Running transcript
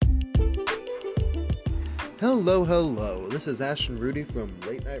Hello. This is Ashton Rudy from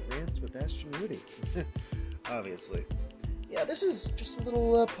Late Night Rants with Ashton Rudy. Obviously. Yeah, this is just a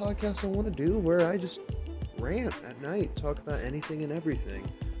little podcast I want to do where I just rant at night, talk about anything and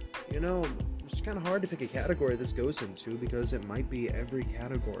everything. It's kind of hard to pick a category this goes into because it might be every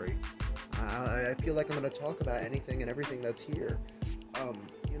category. I feel like I'm going to talk about anything and everything that's here.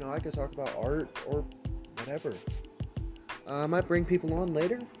 I could talk about art or whatever. I might bring people on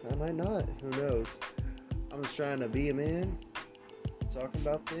later. I might not. Who knows? I'm just trying to be a man, talking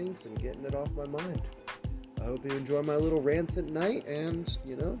about things and getting it off my mind. I hope you enjoy my little rants at night and,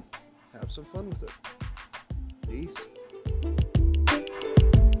 have some fun with it. Peace.